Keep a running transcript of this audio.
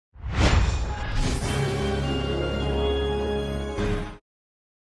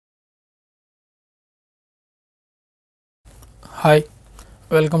Hi,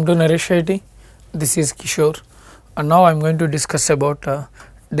 welcome to Naresh IT. This is Kishore, and now I am going to discuss about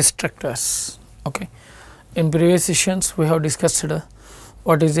destructors. Okay, in previous sessions we have discussed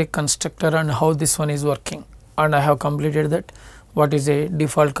what is a constructor and how this one is working, and I have completed that. What is a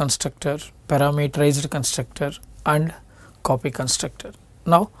default constructor, parameterized constructor, and copy constructor.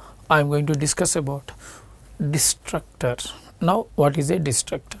 Now I am going to discuss about destructor. Now what is a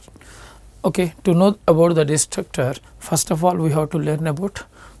destructor? Okay, to know about the destructor, first of all we have to learn about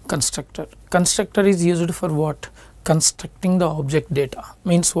constructor. Constructor is used for what? Constructing the object data.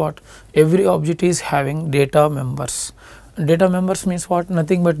 Means what? Every object is having data members. Data members means what?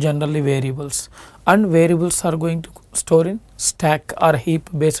 Nothing but generally variables, and variables are going to store in stack or heap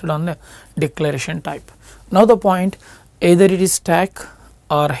based on the declaration type. Now the point, either it is stack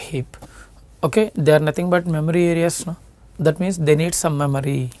or heap. Okay, they are nothing but memory areas. No? That means they need some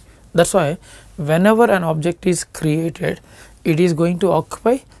memory. That's why whenever an object is created, it is going to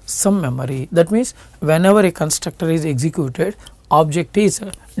occupy some memory. That means whenever a constructor is executed, object is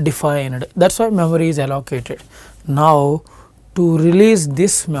defined. That's why memory is allocated. Now to release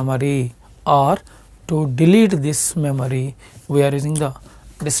this memory or to delete this memory, we are using the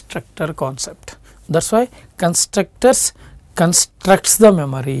destructor concept. That's why constructors constructs the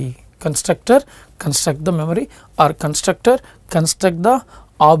memory. Constructor construct the memory, or constructor construct the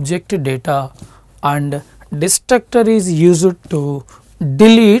object data, and destructor is used to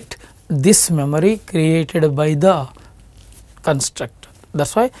delete this memory created by the constructor.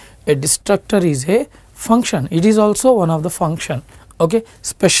 That's why a destructor is a function. It is also one of the function, okay,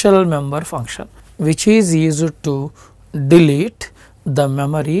 special member function, which is used to delete the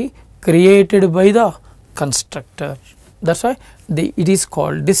memory created by the constructor. That's why it is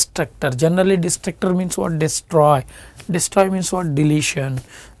called destructor. Generally destructor means what? Destroy. Destroy means what? Deletion.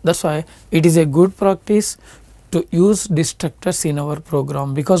 That's why it is a good practice to use destructors in our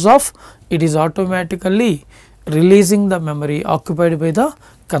program, because of it is automatically releasing the memory occupied by the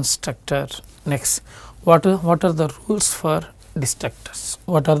constructor. Next, what are the rules for destructors?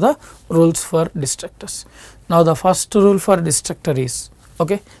 What are the rules for destructors? Now the first rule for destructor is,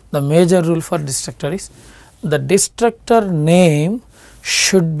 okay, the major rule for destructor is the destructor name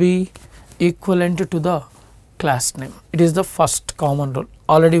should be equivalent to the class name. It is the first common rule.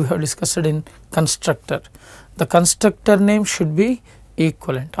 Already we have discussed it in constructor. The constructor name should be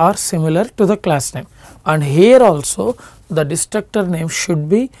equivalent or similar to the class name, and here also the destructor name should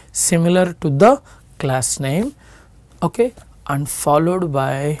be similar to the class name, okay, and followed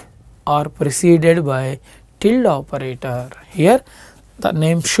by or preceded by tilde operator. Here the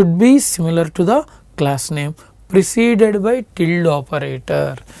name should be similar to the class name preceded by tilde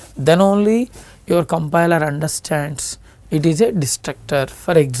operator. Then only your compiler understands it is a destructor.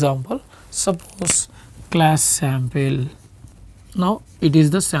 For example, suppose class sample. Now it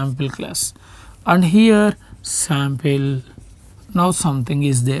is the sample class, and here sample. Now something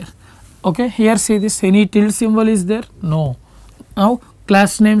is there. Okay, here see this, any tilde symbol is there? No. Now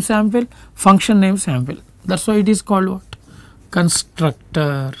class name sample, function name sample. That's why it is called what?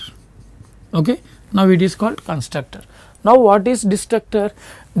 Constructor. Okay, now it is called constructor. Now what is destructor?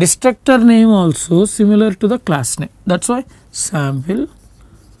 Destructor name also similar to the class name. That's why sample.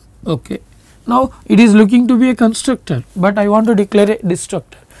 Okay, now it is looking to be a constructor, but I want to declare a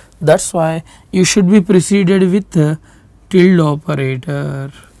destructor. That's why you should be preceded with a tilde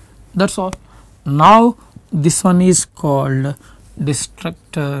operator. That's all. Now this one is called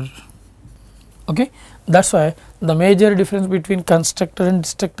destructor. Okay, that's why the major difference between constructor and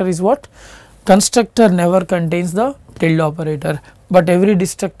destructor is what? Constructor never contains the tilde operator, but every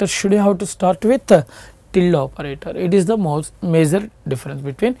destructor should have to start with the tilde operator. It is the most major difference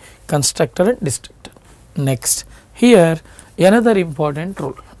between constructor and destructor. Next, here another important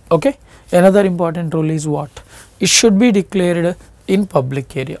rule. Okay, another important rule is what? It should be declared in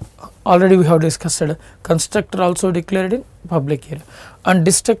public area. Already we have discussed constructor also declared in public area, and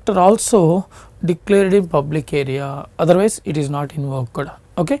destructor also declared in public area, otherwise it is not invoked.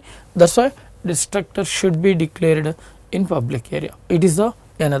 Okay, that's why destructor should be declared in public area. It is the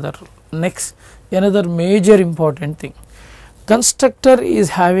another rule. Next, another major important thing, constructor is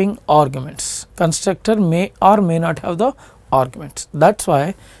having arguments. Constructor may or may not have the arguments. That's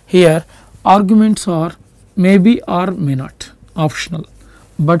why here arguments are maybe or may not, optional,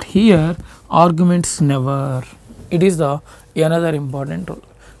 but here arguments never. It is the another important rule.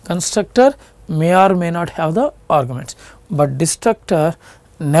 Constructor may or may not have the arguments, but destructor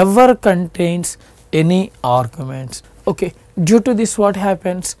never contains any arguments. Okay, due to this what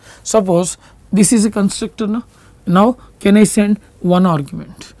happens? Suppose this is a constructor. Now can I send one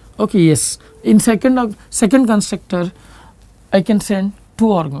argument? Okay, yes. In second constructor I can send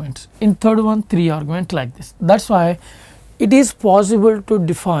 2 arguments, in third one 3 arguments, like this. That is why it is possible to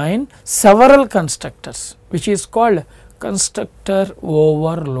define several constructors, which is called constructor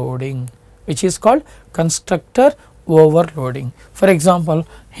overloading, For example,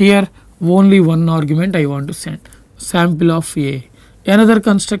 here only one argument I want to send, sample of A, another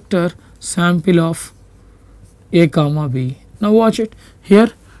constructor sample of A comma B. Now watch it,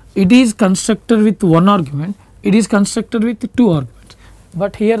 here it is constructor with one argument, it is constructor with 2 arguments,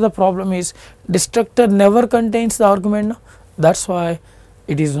 but here the problem is destructor never contains the argument. That is why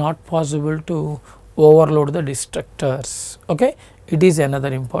it is not possible to overload the destructors. Okay, it is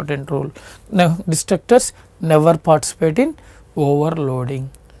another important rule. Now destructors never participate in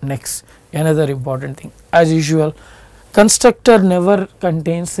overloading. Next, another important thing, as usual, constructor never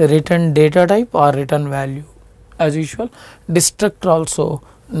contains a written data type or written value. As usual, destructor also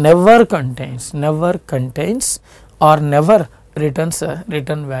never contains or never returns a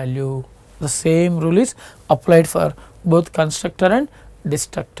written value. The same rule is applied for both constructor and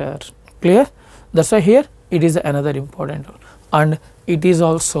destructor. Clear? That is why here it is another important rule, and it is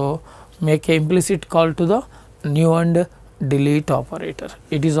also make a implicit call to the new and delete operator.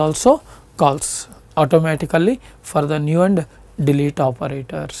 It is also calls automatically for the new and delete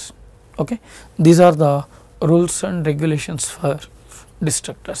operators. Okay, these are the rules and regulations for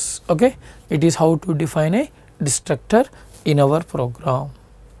destructors. Okay, it is how to define a destructor in our program.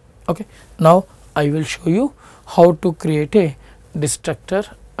 Okay, now I will show you how to create a destructor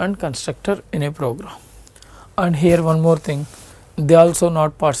and constructor in a program. And here one more thing, they also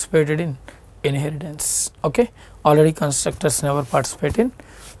not participated in inheritance. Okay, already constructors never participate in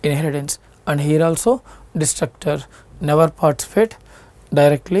inheritance, and here also destructor never participate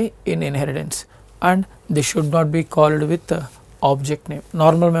directly in inheritance, and they should not be called with the object name.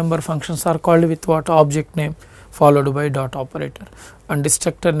 Normal member functions are called with what? Object name followed by dot operator, and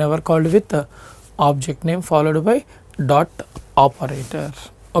destructor never called with the object name followed by dot operator.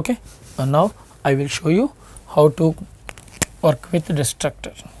 Okay, and now I will show you how to work with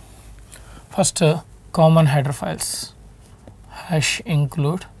destructor. First, common header files, hash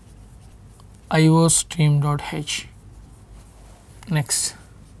include iostream.h, next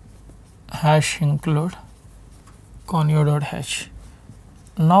hash include conio.h,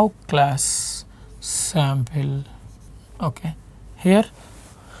 now class sample. Okay, here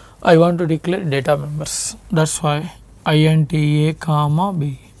I want to declare data members, that is why int a comma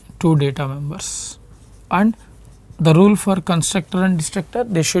b, 2 data members, and the rule for constructor and destructor,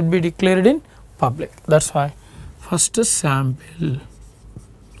 they should be declared in public. That is why first sample.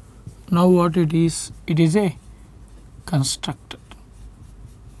 Now what it is? It is a constructor.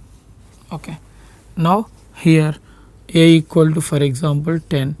 Okay. Now here a equal to, for example,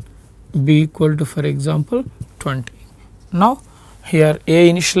 10, b equal to, for example, 20. Now here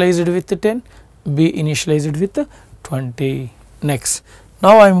a initialized with 10, b initialized with 20. Next,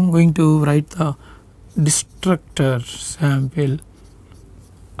 now I am going to write the destructor sample,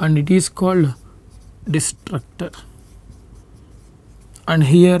 and it is called destructor, and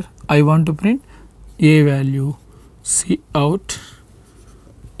here I want to print a value, cout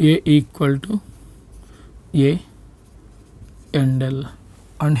a equal to a end l,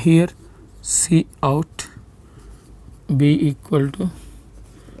 and here cout b equal to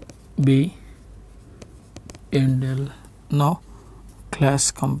b end l. Now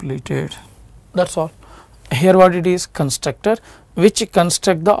class completed. That is all. Here what it is? Constructor which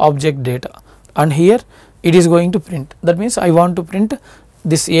construct the object data, and here it is going to print. That means I want to print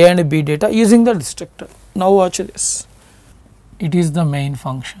this a and b data using the destructor. Now watch this. It is the main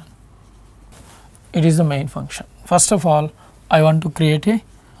function. First of all, I want to create a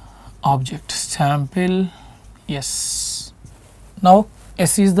object sample s. Now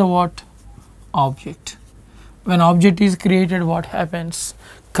s is the what? Object. When object is created, what happens?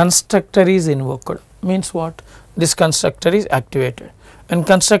 Constructor is invoked. Means what? This constructor is activated. When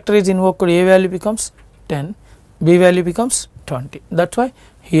constructor is invoked, a value becomes 10, b value becomes 20. That is why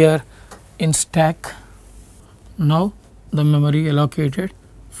here in stack, now the memory allocated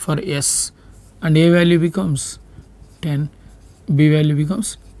for s, and a value becomes 10, b value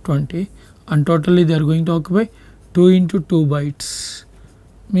becomes 20, and totally they are going to occupy 2 into 2 bytes,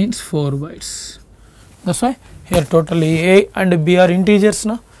 means 4 bytes. That is why here totally a and b are integers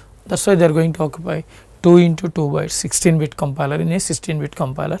now. That is why they are going to occupy 2 into 2 bytes, 16-bit compiler in a 16-bit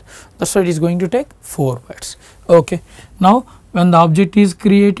compiler. That is why it is going to take 4 bytes. Okay. Now when the object is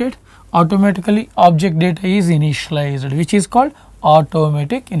created, automatically object data is initialized, which is called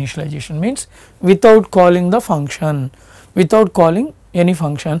automatic initialization. Means without calling the function, without calling any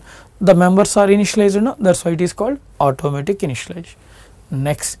function, the members are initialized, no? That's why it is called automatic initialization.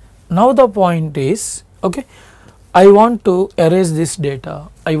 Next, now the point is, okay, I want to erase this data,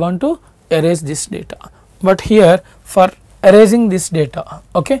 but here for erasing this data,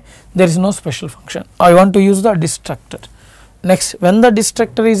 okay, there is no special function. I want to use the destructor. Next, when the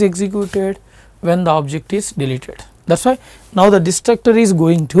destructor is executed, when the object is deleted, that's why now the destructor is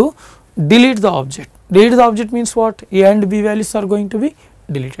going to delete the object. Delete the object means what? A and B values are going to be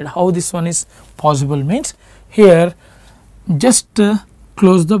deleted. How this one is possible means, here just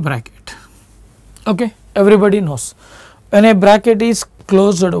close the bracket. Okay, everybody knows when a bracket is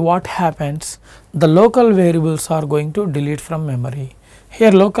closed, what happens? The local variables are going to delete from memory.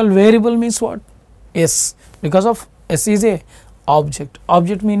 Here local variable means what? S, because of S is a object.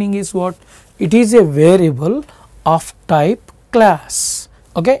 Object meaning is what? It is a variable of type class.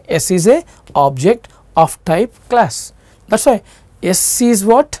 Okay, S is a object of type class. That's why S is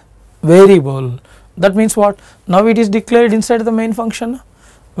what? Variable. That means what? Now it is declared inside the main function.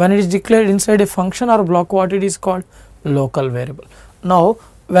 When it is declared inside a function or block, what it is called? Local variable. Now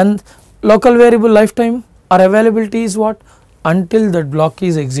when local variable lifetime or availability is what? Until that block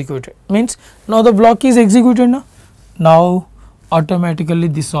is executed, means now the block is executed, now automatically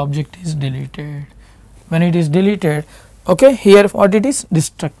this object is deleted. When it is deleted, okay, here what it is?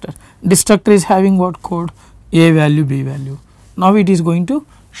 Destructor. Destructor is having what code? A value, B value. Now it is going to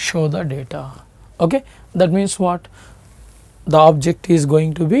show the data. Okay, that means what? The object is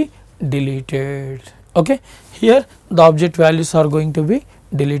going to be deleted. Okay, here the object values are going to be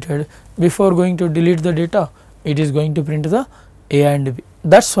deleted. Before going to delete the data, it is going to print the A and B.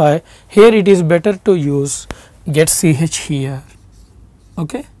 That's why here it is better to use get ch here.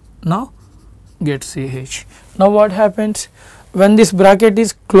 Okay, now get ch. Now what happens when this bracket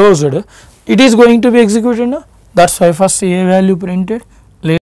is closed? It is going to be executed. No? That's why first A value printed,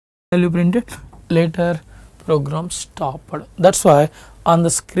 later program stopped. That's why on the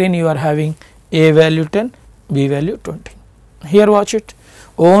screen you are having A value 10, B value 20. Here watch it.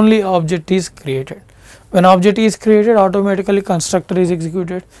 Only object is created. When object is created, automatically constructor is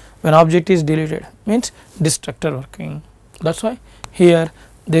executed. When object is deleted, means destructor working. That's why here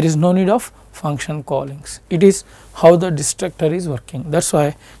there is no need of function callings. It is how the destructor is working. That's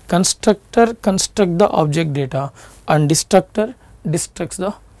why constructor construct the object data and destructor destructs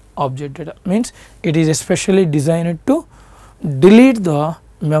the object data, means it is especially designed to delete the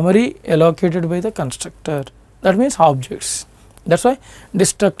memory allocated by the constructor, that means objects. That's why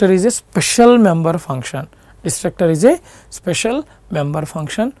destructor is a special member function. Destructor is a special member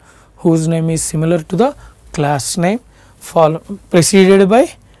function whose name is similar to the class name, preceded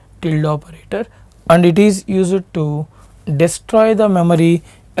by tilde operator, and it is used to destroy the memory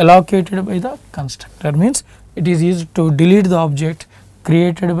allocated by the constructor, means it is used to delete the object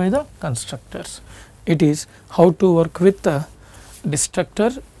created by the constructors. It is how to work with the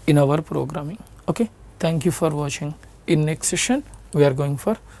destructor in our programming. Okay, thank you for watching. In next session we are going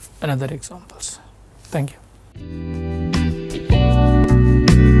for another examples. Thank you.